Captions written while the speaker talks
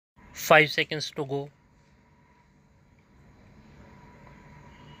5 seconds to go.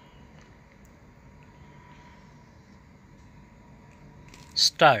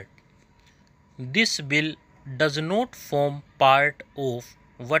 Start. This bill does not form part of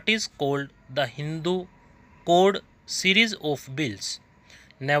what is called the Hindu Code series of bills.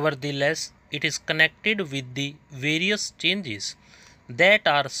 Nevertheless, it is connected with the various changes that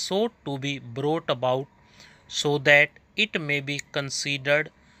are sought to be brought about so that it may be considered,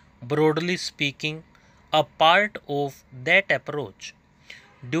 broadly speaking, a part of that approach.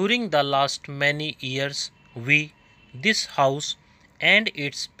 During the last many years, we, this House, and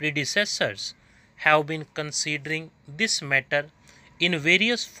its predecessors have been considering this matter in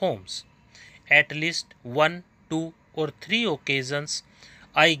various forms. At least one, two, or three occasions,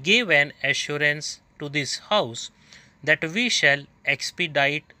 I gave an assurance to this House that we shall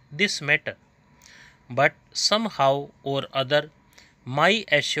expedite this matter. But somehow or other, my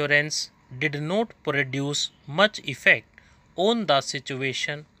assurance did not produce much effect on the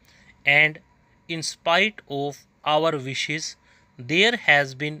situation, and in spite of our wishes, there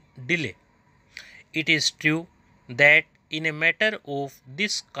has been delay. It is true that in a matter of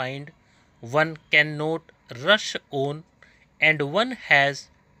this kind, one cannot rush on, and one has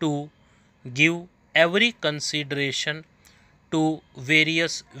to give every consideration to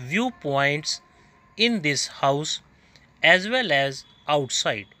various viewpoints in this House as well as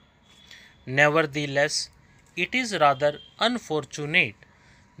outside. Nevertheless, it is rather unfortunate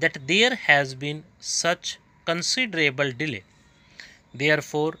that there has been such considerable delay.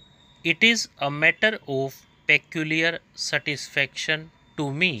 Therefore, it is a matter of peculiar satisfaction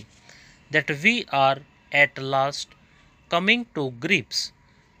to me that we are at last coming to grips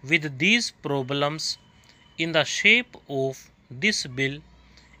with these problems in the shape of this bill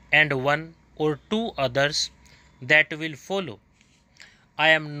and one or two others that will follow. I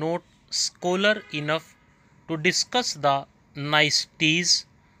am not scholar enough to discuss the niceties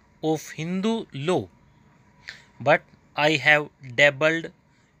of Hindu law, but I have dabbled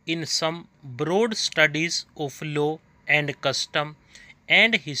in some broad studies of law and custom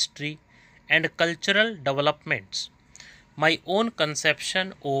and history and cultural developments. My own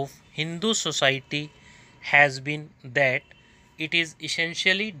conception of Hindu society has been that it is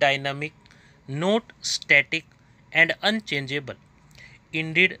essentially dynamic, not static and unchangeable.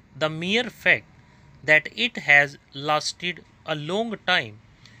 Indeed, the mere fact that it has lasted a long time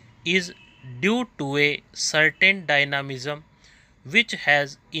is due to a certain dynamism which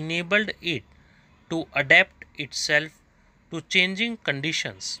has enabled it to adapt itself to changing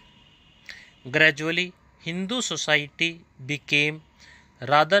conditions. Gradually, Hindu society became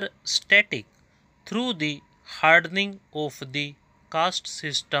rather static through the hardening of the caste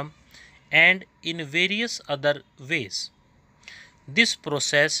system and in various other ways. This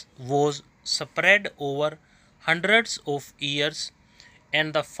process was spread over hundreds of years,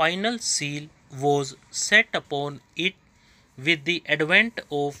 and the final seal was set upon it with the advent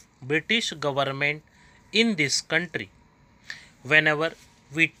of British government in this country. Whenever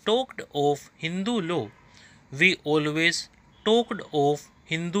we talked of Hindu law, we always talked of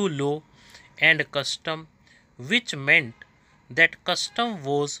Hindu law and custom, which meant that custom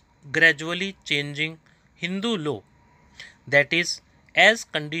was gradually changing Hindu law. That is, as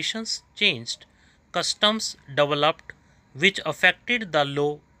conditions changed, customs developed which affected the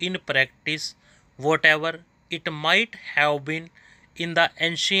law in practice, whatever it might have been in the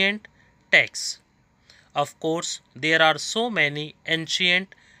ancient texts. Of course, there are so many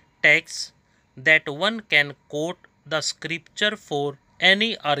ancient texts that one can quote the scripture for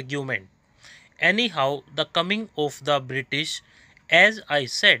any argument. Anyhow, the coming of the British, as I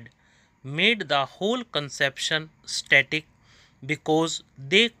said, made the whole conception static because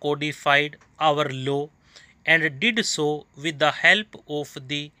they codified our law and did so with the help of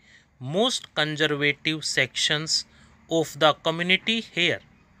the most conservative sections of the community here.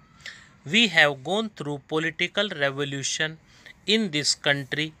 We have gone through political revolution in this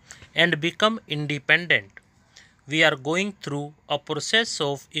country and become independent. We are going through a process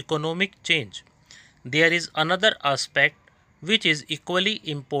of economic change. There is another aspect which is equally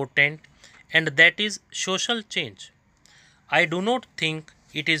important, and that is social change. I do not think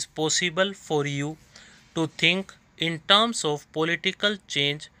it is possible for you to think in terms of political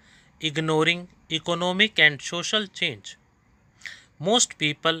change ignoring economic and social change. Most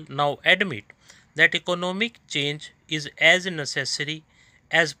people now admit that economic change is as necessary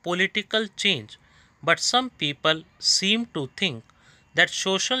as political change, but some people seem to think that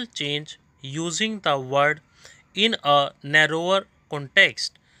social change, using the word in a narrower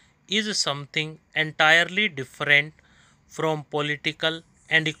context, is something entirely different from political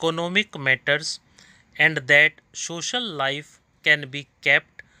and economic matters, and that social life can be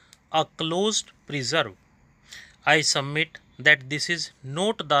kept a closed preserve. I submit that this is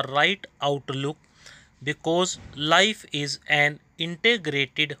not the right outlook because life is an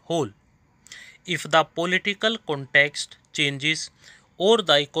integrated whole. If the political context changes or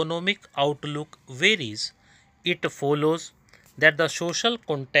the economic outlook varies, it follows that the social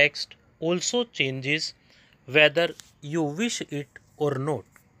context also changes whether you wish it or not.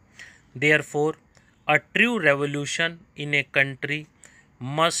 Therefore, a true revolution in a country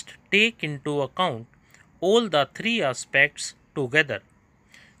must take into account all the three aspects together.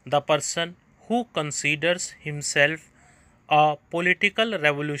 The person who considers himself a political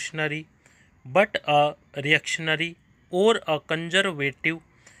revolutionary but a reactionary or a conservative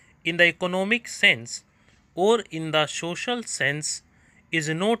in the economic sense or in the social sense is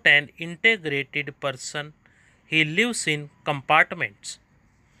not an integrated person. He lives in compartments.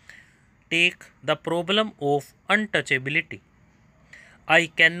 Take the problem of untouchability. I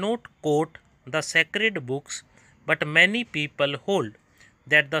cannot quote the sacred books, but many people hold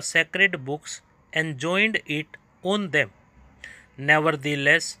that the sacred books enjoined it on them.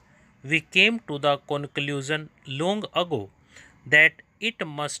 Nevertheless, we came to the conclusion long ago that it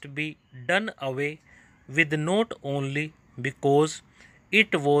must be done away with not only because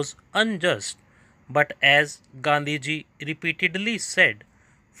it was unjust, but as Gandhiji repeatedly said,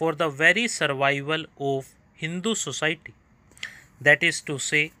 for the very survival of Hindu society. That is to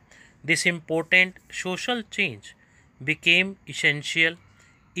say, this important social change became essential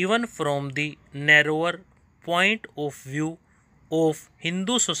even from the narrower point of view of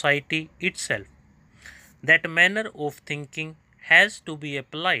Hindu society itself. That manner of thinking has to be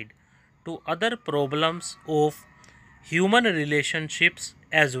applied to other problems of human relationships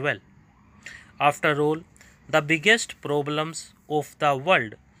as well. After all, the biggest problems of the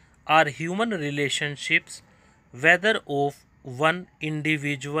world are human relationships, whether of one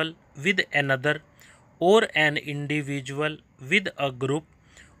individual with another, or an individual with a group,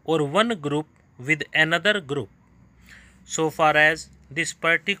 or one group with another group. So far as this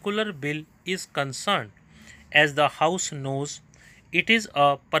particular bill is concerned, as the House knows, it is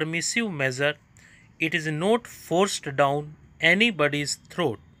a permissive measure. It is not forced down anybody's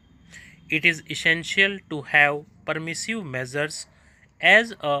throat. It is essential to have permissive measures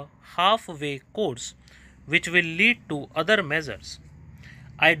as a halfway course which will lead to other measures.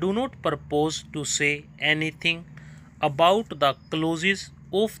 I do not propose to say anything about the clauses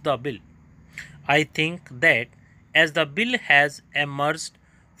of the bill. I think that as the bill has emerged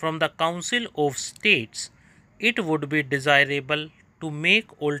from the Council of States, it would be desirable to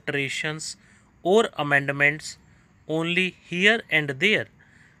make alterations or amendments only here and there,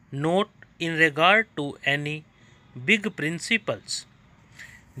 not in regard to any big principles.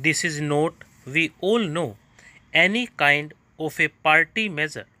 This is not, we all know, any kind of a party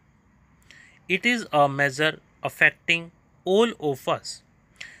measure. It is a measure affecting all of us.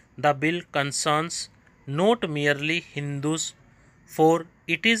 The bill concerns not merely Hindus, for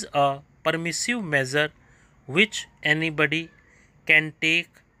it is a permissive measure which anybody can take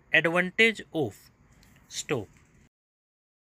advantage of. Stop.